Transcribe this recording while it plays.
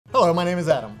Hello, my name is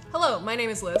Adam. Hello, my name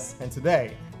is Liz. And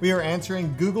today, we are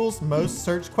answering Google's most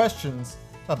searched questions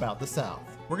about the South.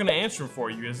 We're gonna answer them for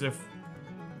you as if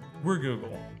we're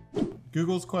Google.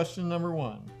 Google's question number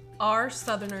 1. Are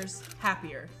Southerners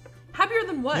happier? Happier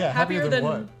than what? Yeah, happier than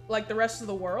what? Like the rest of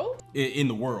the world? In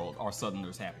the world, are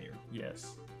Southerners happier?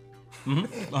 Yes.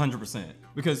 100%.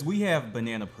 Because we have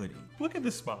banana pudding. Look at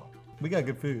this smile. We got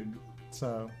good food,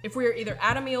 so. If we are either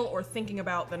at a meal or thinking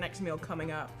about the next meal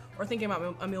coming up, or thinking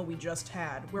about a meal we just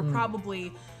had, we're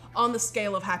probably, on the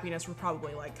scale of happiness, we're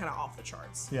probably like kind of off the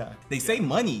charts. Yeah. They say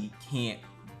money can't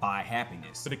buy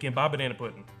happiness, But it can buy banana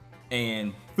pudding.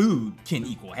 and food can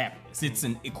equal happiness. It's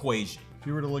an equation. If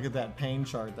you were to look at that pain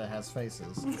chart that has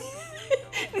faces,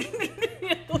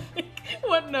 Like,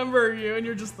 what number are you? And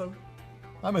you're just the...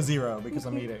 I'm a 0 because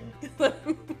I'm eating.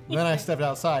 Then I stepped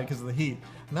outside because of the heat.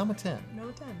 Now I'm a 10.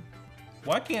 No 10.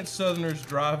 Why can't Southerners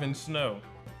drive in snow?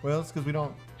 Well, it's because we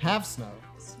don't have snow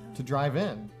to drive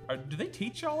in. Do they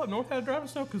teach y'all up north how to drive in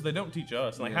snow? Because they don't teach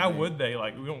us. Like, Yeah, how they- would they?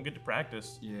 Like, we don't get to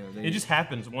practice. Yeah, It just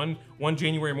happens. One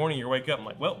January morning, you wake up and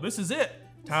like, well, this is it.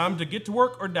 Time to get to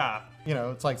work or die. You know,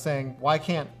 it's like saying, why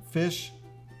can't fish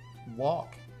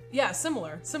walk? Yeah,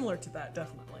 similar to that,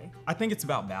 definitely. I think it's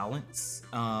about balance.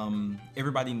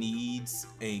 Everybody needs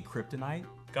a kryptonite.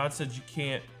 God said you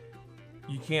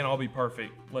can't all be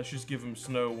perfect. Let's just give them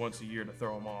snow once a year to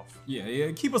throw them off.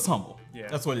 Yeah, keep us humble. Yeah,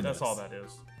 that's what it is. That's all that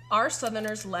is. Are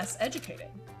Southerners less educated?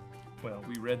 Well,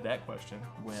 we read that question.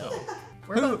 Well, So,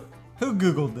 We're Who, both. who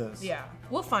Googled this? Yeah,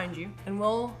 we'll find you and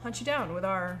we'll hunt you down with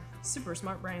our super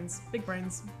smart brains, big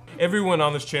brains. everyone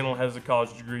on this channel has a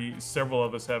college degree. Several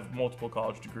of us have multiple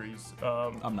college degrees.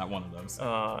 I'm not one of those.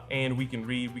 And we can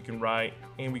read, we can write,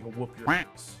 and we can whoop your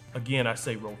ass. Again, I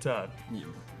say roll tide.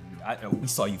 We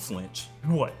saw you flinch.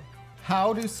 What?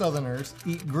 How do Southerners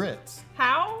eat grits?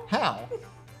 How? How?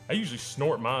 I usually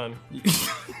snort mine.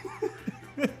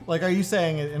 Like, are you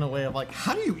saying it in a way of like,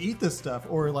 how do you eat this stuff?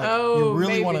 Or like, Oh, you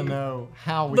really want to maybe. know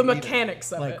how we The eat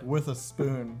mechanics it? of Like, it. with a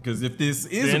spoon. Because if this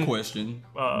is Then, a question,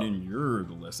 then you're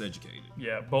the less educated.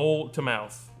 Yeah, bowl to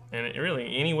mouth. And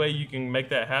really, any way you can make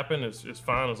that happen is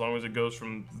fine as long as it goes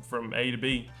from A to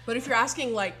B. But if you're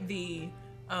asking like the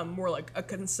more like a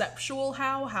conceptual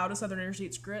how do Southerners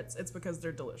eat grits? It's because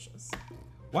they're delicious.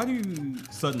 Why do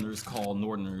Southerners call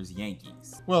Northerners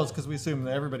Yankees? Well, it's because we assume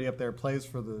that everybody up there plays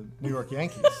for the New York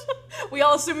Yankees. We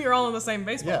all assume you're all on the same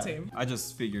baseball Yeah. team. I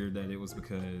just figured that it was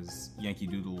because Yankee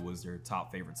Doodle was their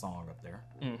top favorite song up there.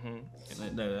 Mm-hmm.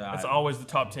 That's It's always the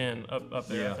top 10 up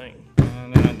there, Yeah. I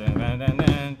think.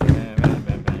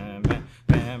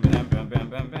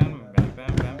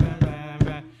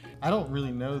 I don't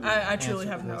really know the I truly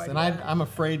answer have to no this, idea. and I'm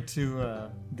afraid to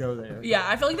go there. Yeah,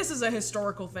 I feel like this is a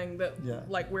historical thing that Yeah.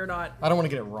 like we're not. I don't want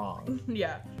to get it wrong.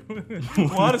 Yeah, A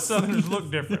lot of Southerners look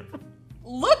different.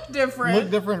 look different. Look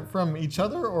different from each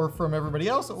other, or from everybody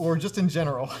else, or just in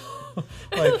general.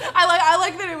 Like, I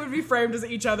like that it would be framed as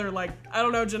each other. Like I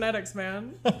don't know, genetics,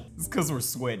 man. It's because we're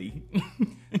sweaty.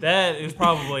 That is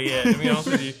probably it, to be honest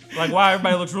with you. Like, why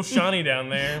everybody looks real shiny down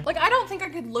there. Like I don't think I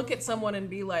could look at someone and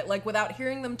be like without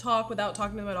hearing them talk, without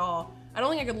talking to them at all. I don't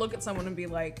think I could look at someone and be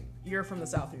like, you're from the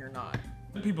South or you're not.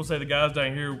 People say the guys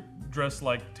down here dress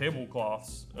like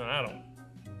tablecloths, and I don't.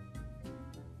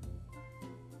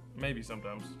 Maybe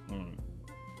sometimes.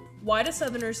 Why do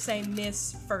Southerners say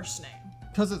Miss first name?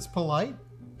 because it's polite.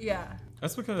 Yeah.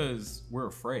 That's because we're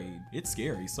afraid. It's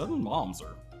scary. Southern moms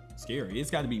are scary.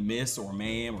 It's got to be miss or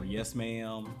ma'am or yes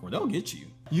ma'am, or they'll get you.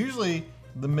 Usually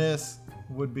the miss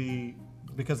would be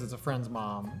because it's a friend's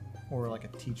mom or like a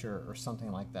teacher or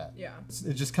something like that. Yeah.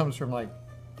 It just comes from like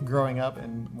growing up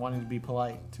and wanting to be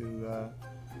polite to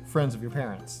friends of your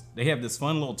parents. They have this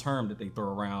fun little term that they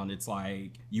throw around. It's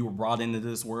like, you were brought into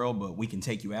this world, but we can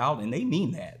take you out, and they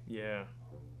mean that. Yeah.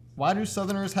 Why do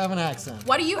Southerners have an accent?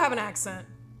 Why do you have an accent?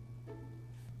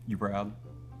 You proud?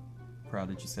 Proud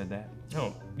that you said that?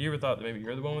 Oh, you ever thought that maybe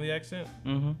you're the one with the accent?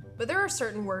 Mm-hmm. But there are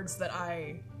certain words that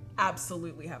I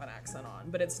absolutely have an accent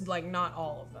on, but it's like not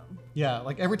all of them. Yeah,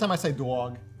 like every time I say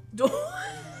dog,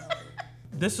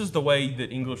 This is the way that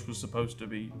English was supposed to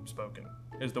be spoken,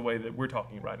 is the way that we're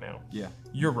talking right now. Yeah.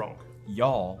 You're wrong.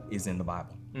 Y'all is in the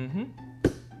Bible. Mm-hmm.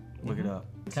 Look it up.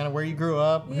 kind of where you grew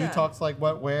up, Yeah. who talks like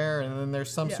what, where, and then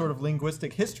there's some Yeah. sort of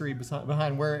linguistic history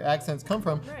behind where accents come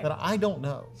from Right. that I don't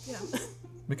know Yeah.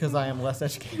 because I am less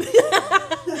educated.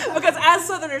 Because as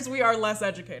Southerners, we are less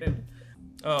educated.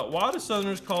 Why do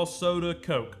Southerners call soda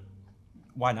Coke?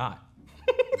 Why not?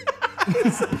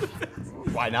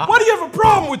 Why not? Why do you have a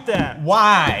problem with that?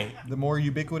 Why? The more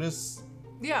ubiquitous,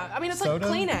 Yeah, I mean, it's Soda?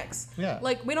 like Kleenex. Yeah.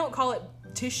 Like, we don't call it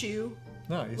tissue.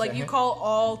 no, Like, say you hand- call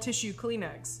all tissue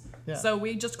Kleenex. Yeah. So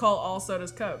we just call all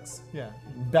sodas Cokes. Yeah.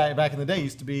 Back in the day,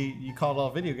 used to be you called all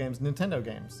video games Nintendo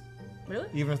games, Really?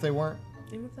 even if they weren't.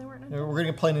 Even if they weren't. We're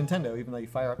gonna play Nintendo, even though you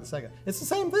fire up the Sega. It's the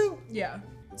same thing. Yeah.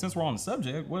 Since we're on the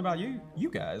subject, what about you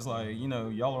guys? Like, you know,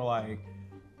 y'all are like,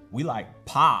 we like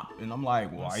pop, and I'm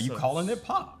like, well, are you So- calling it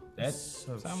pop? That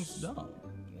so sounds dumb.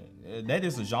 That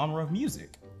is a genre of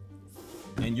music.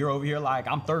 And you're over here like,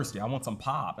 I'm thirsty, I want some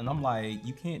pop. And I'm like,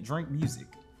 you can't drink music.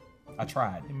 I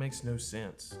tried. It makes no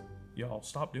sense. Y'all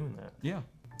stop doing that. Yeah.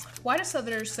 Why do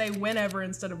Southerners say whenever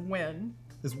instead of when?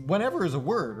 Is whenever is a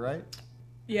word, right?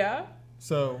 Yeah.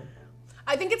 So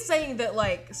I think it's saying that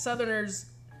like Southerners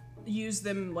use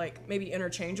them like maybe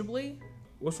interchangeably.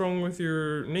 What's wrong with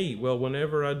your knee? Well,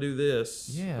 whenever I do this.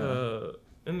 Yeah.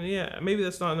 And yeah, maybe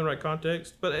that's not in the right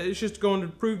context, but it's just going to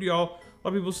prove to y'all. A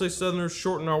lot of people say Southerners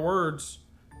shorten our words.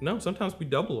 No, sometimes we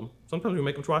double them. Sometimes we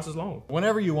make them twice as long.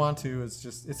 whenever you want to,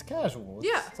 it's casual.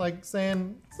 Yeah. It's like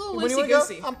saying, It's a little when you want to go,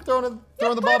 loosey-goosey. I'm throwing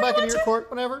the ball whenever back you into your want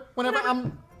court.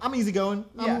 Whenever. I'm easygoing.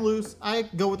 Yeah. I'm loose. I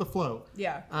go with the flow.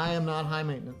 Yeah. I am not high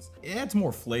maintenance. It adds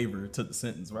more flavor to the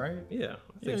sentence, right? Yeah, I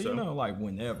Yeah, think so. you know, like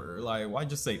whenever. Like, why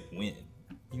just say when?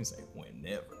 You can say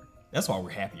whenever. That's why we're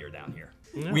happier down here.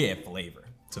 Yeah. We add flavor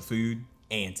to food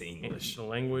and to English. The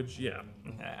language, yeah,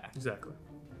 Ah. exactly.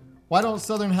 Why don't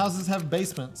Southern houses have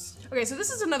basements? Okay, so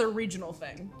this is another regional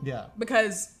thing Yeah.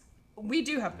 because we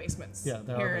do have basements Yeah,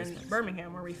 there are here basements. in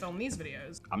Birmingham where we film these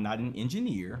videos. I'm not an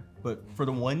engineer, but for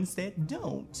the ones that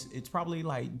don't, it's probably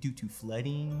like due to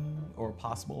flooding or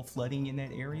possible flooding in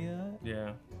that area.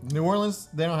 Yeah. New Orleans,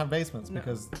 they don't have basements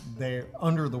because they're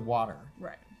under the water.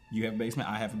 Right. You have a basement,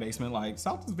 I have a basement. Like,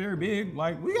 South is very big.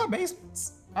 Like, we got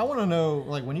basements. I want to know,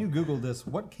 like, when you Googled this,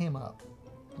 what came up?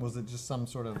 Was it just some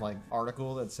sort of like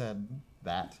article that said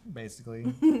that, basically?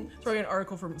 It's probably an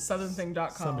article from southernthing.com.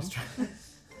 Somebody's trying.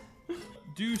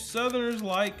 Do Southerners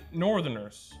like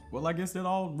Northerners? Well, I guess that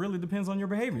all really depends on your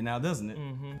behavior now, doesn't it?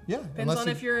 Yeah. Depends on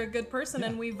if you're a good person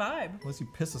and we vibe. Unless you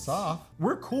piss us off.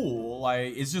 We're cool.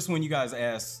 Like, it's just when you guys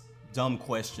ask dumb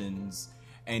questions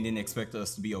and then expect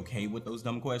us to be okay with those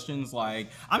dumb questions. Like,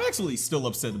 I'm actually still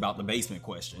upset about the basement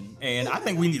question, and I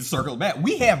think we need to circle back.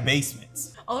 We have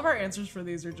basements. All of our answers for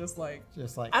these are just like,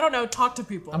 Just like, I don't know, talk to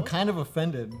people. I'm kind of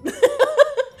offended.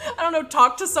 I don't know,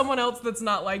 talk to someone else that's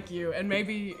not like you and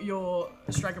maybe you'll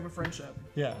strike up a friendship.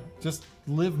 Yeah. Just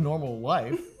live normal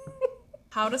life.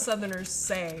 How do Southerners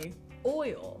say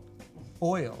oil?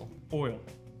 Oil. Oil.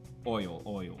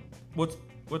 Oil. What's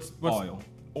Oil.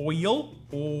 Oil?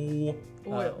 Oh.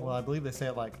 Oil. Well, I believe they say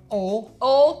it like oil.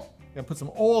 Oil. Gotta put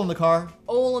some oil in the car.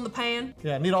 Oil in the pan.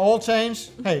 Yeah, need an oil change?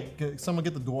 Hey, can someone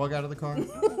get the dog out of the car?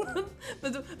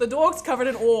 The dog's covered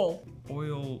in oil.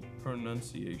 Oil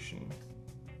pronunciation.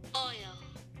 Oil,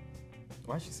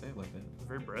 Why'd she say it like that?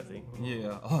 Very breathy.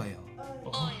 Yeah, oil.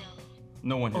 oil,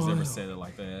 No one has ever said it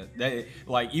like that. That,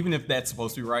 like, even if that's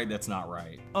supposed to be right, that's not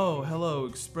right. Oh, hello,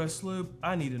 Express Lube.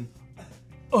 I need an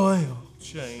oil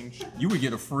change. You would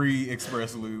get a free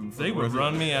express lube. For They the would rest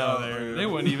run of- me out of Oh, there. man. They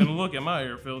wouldn't even look at my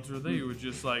air filter. They would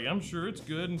just like, I'm sure it's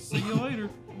good and see you later.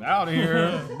 Out of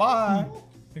here. Bye.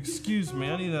 Excuse me,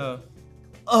 I need a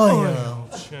Oil.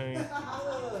 change.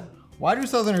 Why do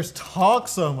Southerners talk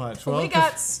so much? Well, we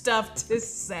got stuff to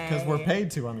say. because we're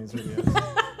paid to on these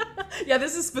videos. Yeah,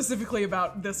 this is specifically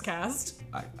about this cast.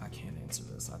 I can't answer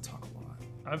this. I talk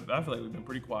a lot. I feel like we've been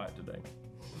pretty quiet today.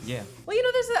 Yeah. Well, you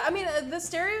know, the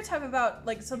stereotype about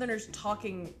like Southerners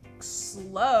talking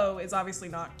slow is obviously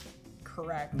not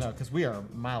correct. No, because we are a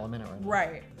mile a minute right now.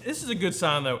 Right. This is a good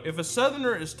sign though. If a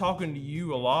Southerner is talking to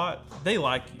you a lot, they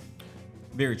like you.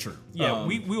 Very true. Yeah,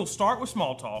 we'll start with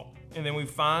small talk, and then we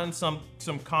find some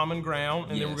common ground,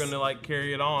 and then we're Yes. gonna like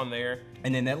carry it on there.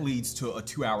 And then that leads to a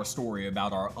 2-hour story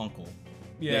about our uncle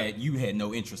Yeah. that you had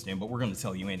no interest in, but we're going to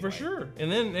tell you anyway. For sure.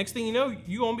 And then next thing you know,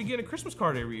 you gonna be getting a Christmas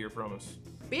card every year from us.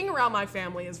 Being around my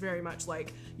family is very much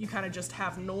like you kind of just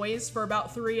have noise for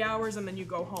about 3 hours and then you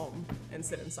go home and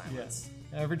sit in silence.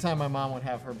 Every time my mom would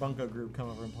have her bunko group come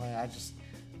over and play, I just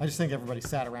think everybody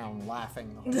sat around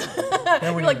laughing the whole time. They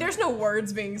You're weren't like, even- there's no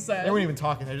words being said. they weren't even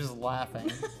talking, they're just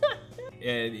laughing.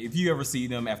 And if you ever see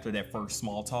them after that first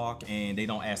small talk and they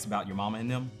don't ask about your mama and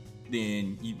them,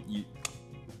 then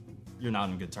you're not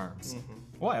on good terms.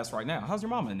 Well, ask right now. How's your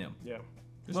mama and them? Yeah.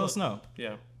 Let us know.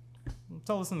 Yeah,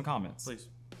 Tell us in the comments. please.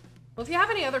 Well, if you have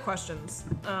any other questions,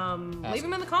 leave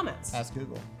them in the comments. Ask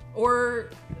Google. Or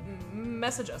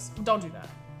message us. Don't do that.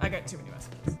 I got too many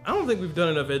messages. I don't think we've done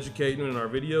enough educating in our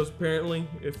videos, apparently,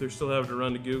 if they're still having to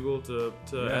run to Google to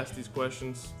ask these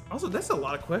questions. Also, that's a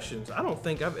lot of questions. I don't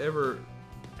think I've ever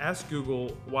asked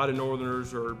Google why do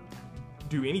Northerners or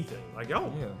do anything. Like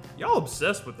y'all, Yeah. y'all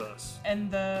obsessed with us. And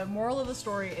the moral of the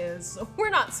story is we're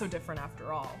not so different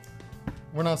after all.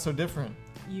 We're not so different.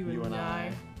 You and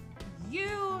I. You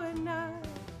and I.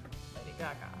 Lady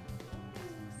Gaga.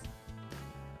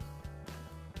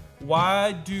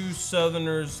 Why do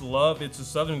Southerners love It's a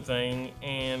Southern Thing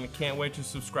and can't wait to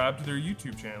subscribe to their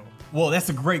YouTube channel? Well, that's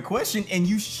a great question, and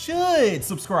you should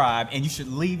subscribe, and you should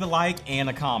leave a like and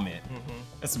a comment.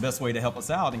 That's the best way to help us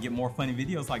out and get more funny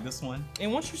videos like this one.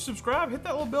 And once you subscribe, hit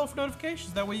that little bell for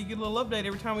notifications. That way you get a little update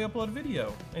every time we upload a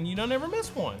video, and you don't ever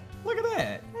miss one. Look at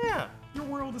that. Yeah. Your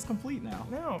world is complete now.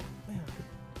 Now, man,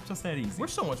 Just that easy. we're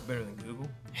so much better than Google.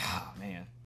 Yeah, man.